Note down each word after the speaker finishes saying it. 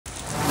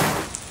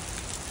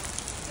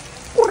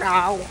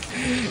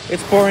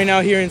It's pouring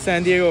out here in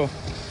San Diego.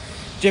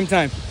 Gym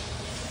time.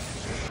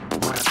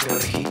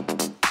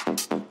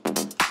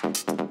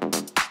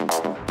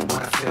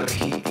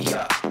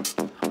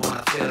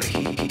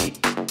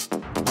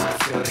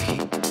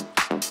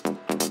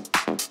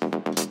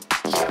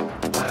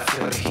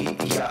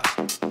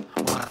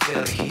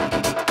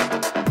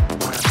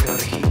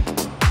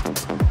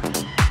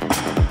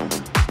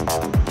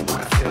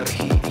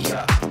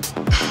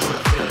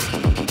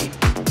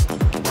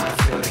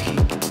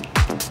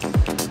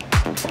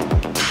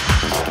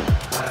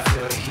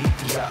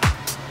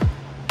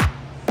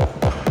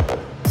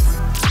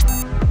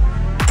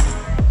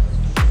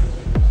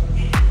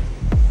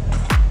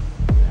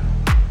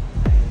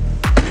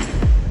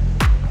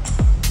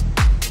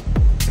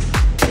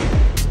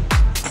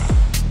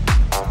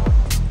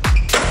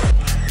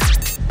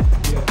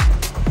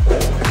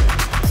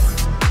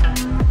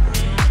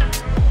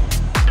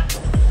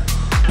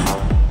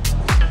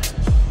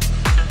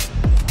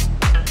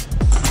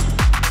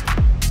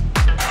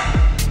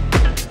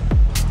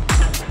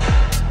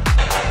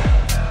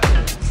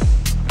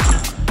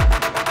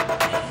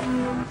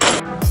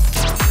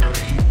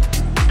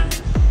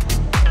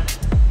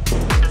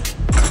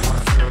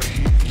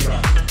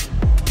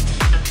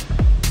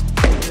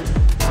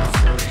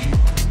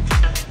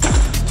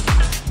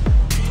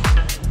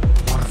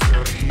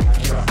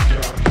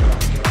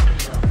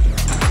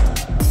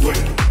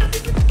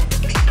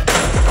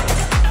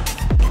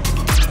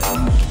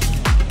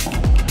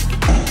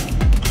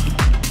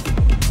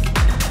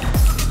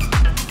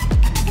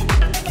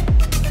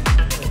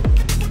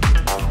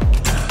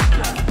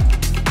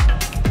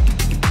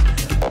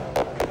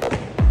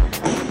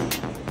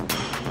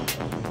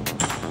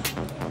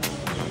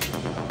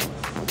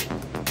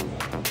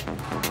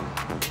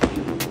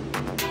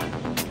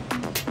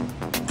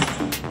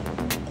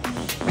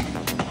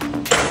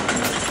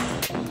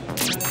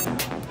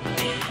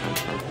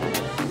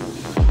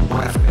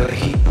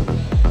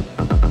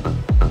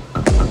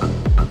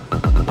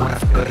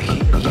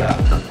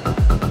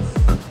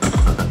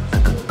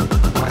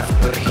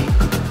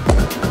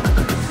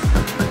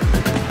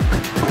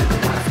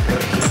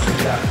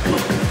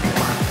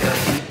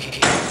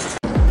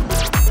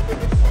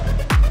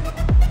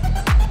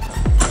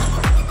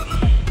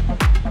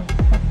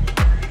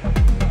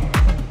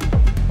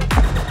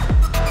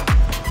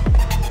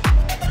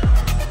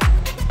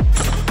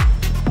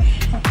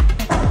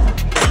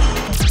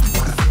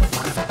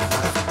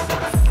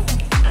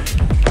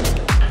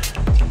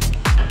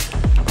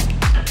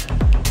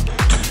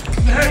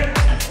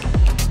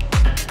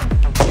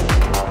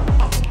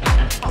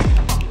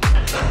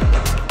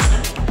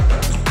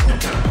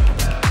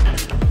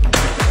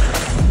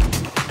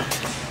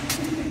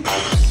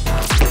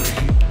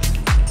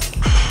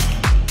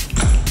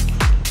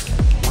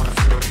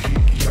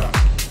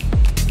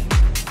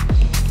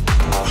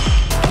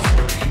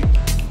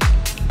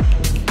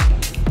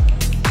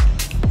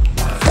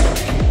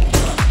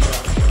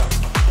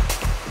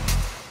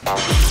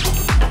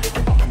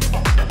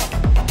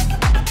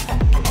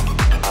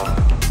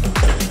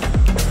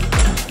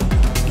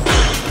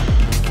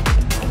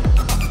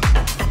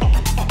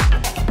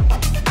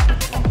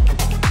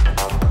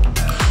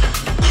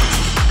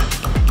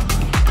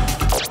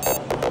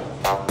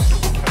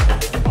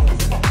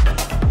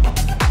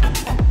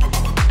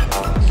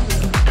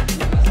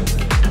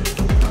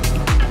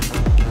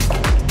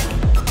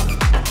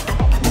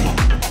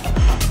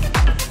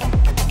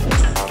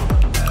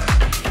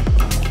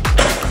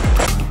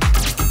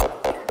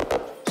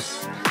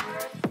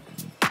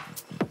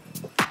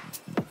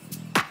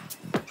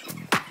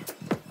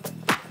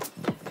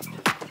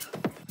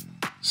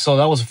 So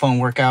that was a fun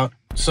workout.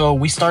 So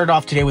we started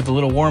off today with a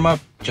little warm-up.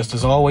 Just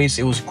as always,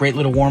 it was a great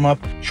little warm-up.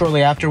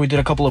 Shortly after, we did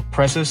a couple of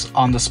presses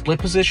on the split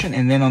position,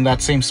 and then on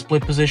that same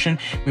split position,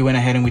 we went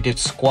ahead and we did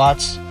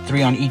squats,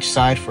 3 on each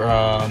side for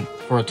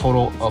a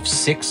total of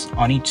 6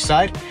 on each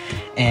side.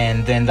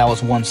 And then that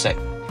was 1 set.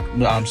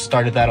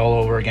 Started that all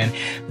over again.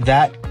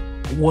 That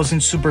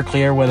wasn't super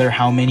clear whether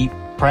how many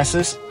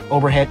presses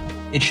overhead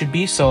it should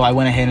be, so I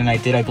went ahead and I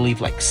did, I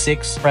believe, like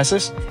 6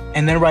 presses.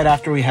 And then right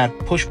after, we had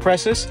push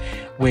presses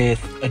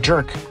with a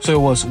jerk. So it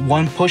was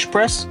 1 push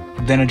press,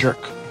 then a jerk,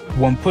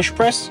 1 push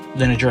press,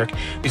 then a jerk.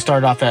 We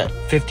started off at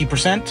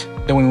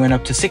 50%, then we went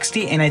up to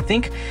 60, and I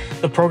think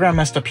the program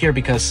messed up here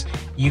because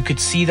you could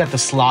see that the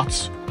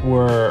slots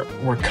were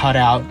cut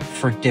out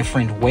for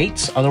different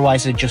weights.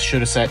 Otherwise, it just should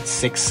have said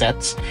 6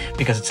 sets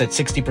because it said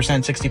 60%,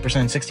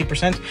 60%,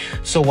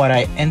 60%. So what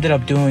I ended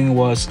up doing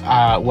was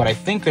what I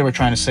think they were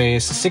trying to say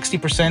is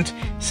 60%,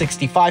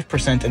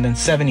 65%, and then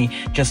 70,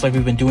 just like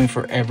we've been doing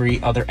for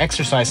every other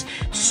exercise.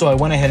 So I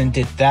went ahead and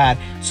did that.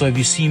 So if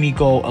you see me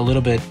go a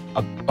little bit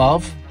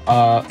above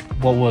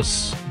what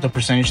was the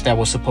percentage that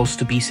was supposed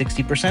to be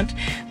 60%,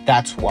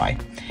 that's why.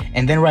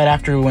 And then right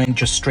after, we went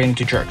just straight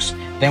into jerks.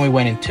 Then we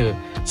went into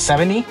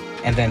 70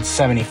 and then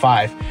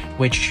 75,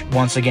 which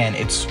once again,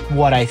 it's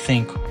what I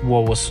think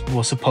what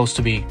was supposed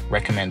to be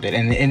recommended,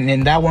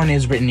 and that one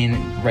is written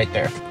in right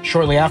there.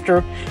 Shortly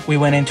after, we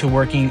went into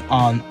working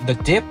on the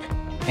dip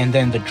and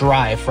then the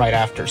drive right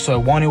after. So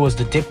one, it was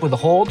the dip with the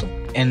hold,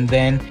 and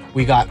then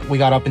we got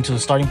up into the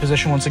starting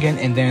position once again,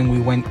 and then we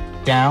went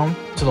down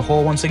to the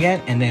hole once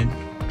again, and then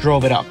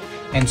drove it up.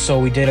 And so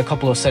we did a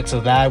couple of sets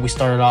of that. We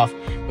started off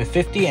with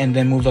 50 and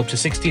then moved up to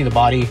 60.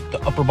 The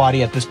upper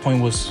body at this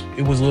point was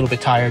a little bit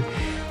tired.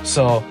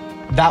 So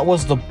that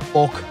was the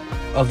bulk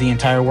of the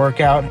entire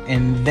workout.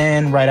 And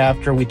then right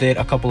after, we did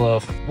a couple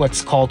of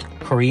what's called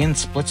Korean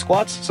split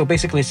squats. So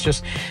basically it's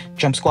just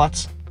jump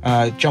squats,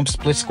 jump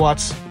split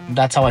squats.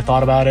 That's how I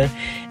thought about it.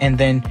 And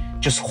then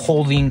just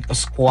holding a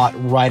squat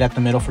right at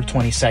the middle for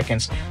 20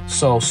 seconds.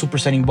 So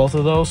supersetting both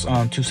of those,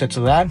 2 sets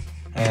of that,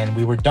 and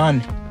we were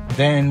done.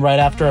 Then right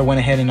after, I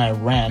went ahead and I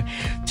ran.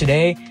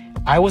 Today,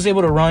 I was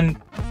able to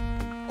run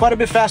quite a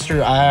bit faster.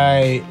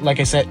 Like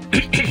I said,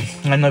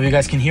 I don't know if you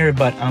guys can hear it,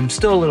 but I'm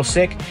still a little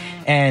sick.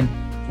 And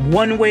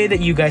one way that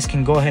you guys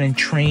can go ahead and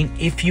train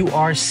if you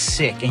are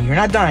sick and you're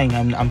not dying,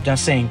 I'm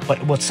just saying,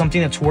 but what's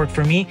something that's worked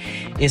for me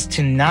is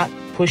to not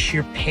push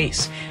your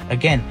pace.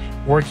 Again,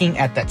 working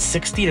at that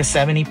 60 to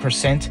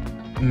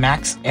 70%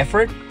 max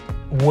effort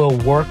will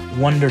work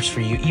wonders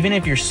for you, even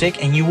if you're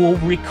sick, and you will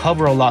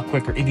recover a lot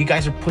quicker. If you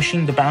guys are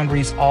pushing the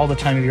boundaries all the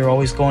time, if you're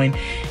always going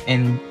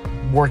and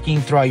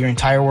working throughout your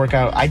entire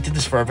workout, I did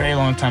this for a very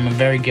long time, I'm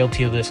very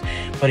guilty of this,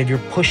 but if you're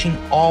pushing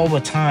all the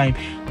time,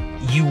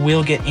 you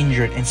will get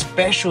injured, and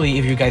especially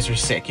if you guys are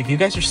sick. If you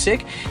guys are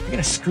sick, you're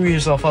gonna screw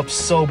yourself up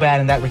so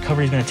bad, and that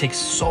recovery is gonna take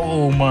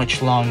so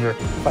much longer.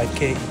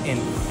 5K in,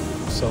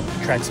 so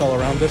tracks all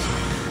around us.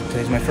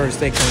 Today's my first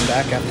day coming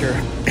back after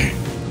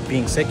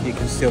being sick. You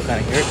can still kind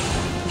of hear it,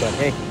 but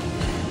hey,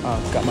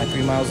 got my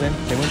 3 miles in.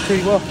 They went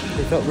pretty well.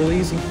 They felt really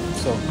easy.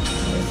 So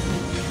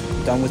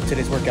done with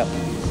today's workout.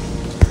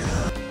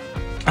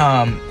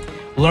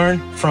 Learn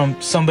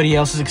from somebody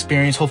else's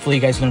experience. Hopefully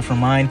you guys learn from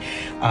mine.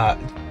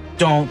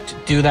 Don't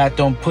do that.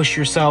 Don't push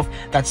yourself.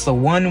 That's the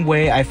one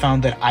way I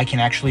found that I can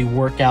actually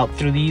work out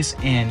through these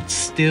and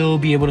still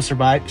be able to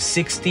survive.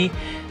 60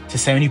 to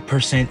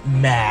 70%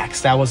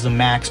 max. That was the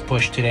max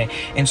push today.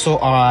 And so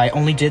I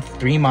only did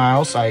 3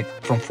 miles.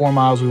 From 4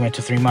 miles we went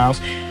to 3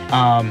 miles.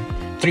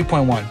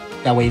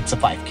 3.1. That way it's a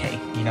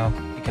 5K, you know,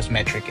 because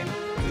metric and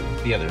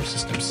the other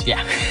systems.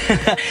 Yeah.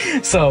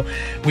 So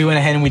we went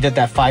ahead and we did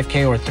that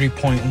 5K or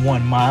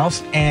 3.1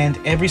 miles, and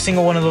every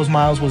single one of those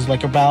miles was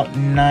like about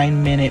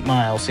 9-minute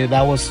miles. So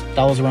that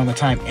was around the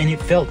time, and it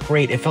felt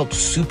great. It felt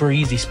super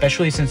easy,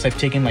 especially since I've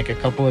taken like a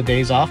couple of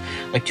days off,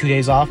 like 2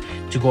 days off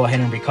to go ahead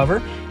and recover.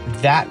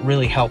 That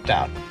really helped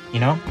out.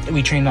 You know,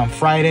 we trained on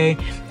Friday,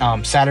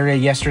 Saturday,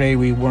 yesterday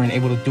we weren't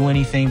able to do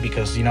anything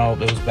because, you know, it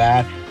was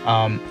bad.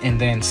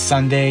 And then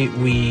Sunday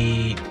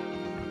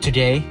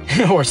today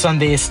or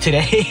Sunday is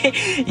today.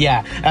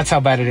 Yeah, that's how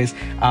bad it is.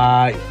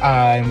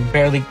 I'm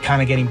barely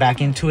kind of getting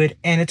back into it,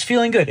 and it's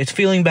feeling good. It's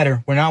feeling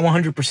better. We're not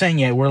 100%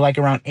 yet. We're like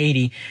around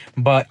 80,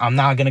 but I'm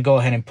not gonna go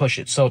ahead and push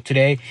it. So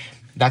today,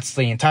 that's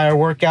the entire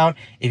workout.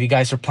 If you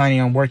guys are planning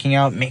on working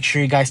out, make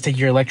sure you guys take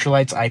your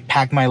electrolytes. I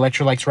packed my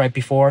electrolytes right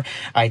before.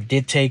 I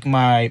did take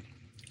my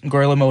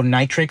Gorilla Mode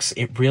Nitrix.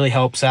 It really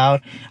helps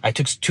out. I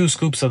took 2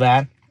 scoops of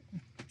that,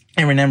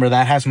 and remember,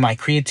 that has my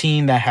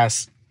creatine, that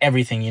has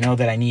everything, you know,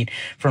 that I need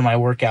for my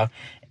workout.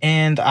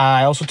 And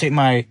I also take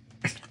my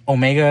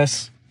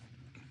omegas,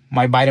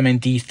 my vitamin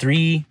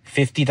D3,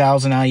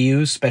 50,000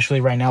 IUs,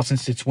 especially right now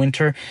since it's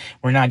winter.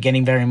 We're not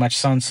getting very much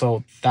sun,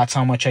 so that's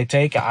how much I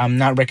take. I'm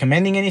not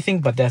recommending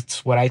anything, but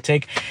that's what I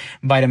take.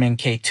 Vitamin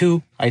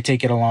K2, I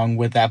take it along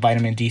with that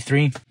vitamin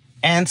D3.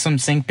 And some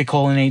zinc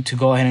picolinate to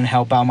go ahead and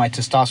help out my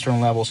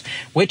testosterone levels,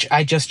 which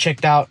I just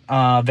checked out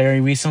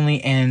very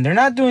recently, and they're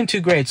not doing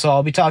too great. So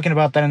I'll be talking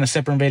about that in a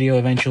separate video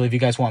eventually if you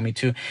guys want me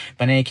to.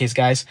 But in any case,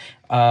 guys,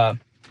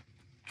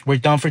 we're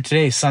done for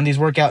today. Sunday's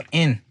workout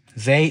in.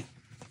 Zaid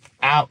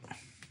out.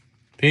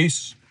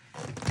 Peace.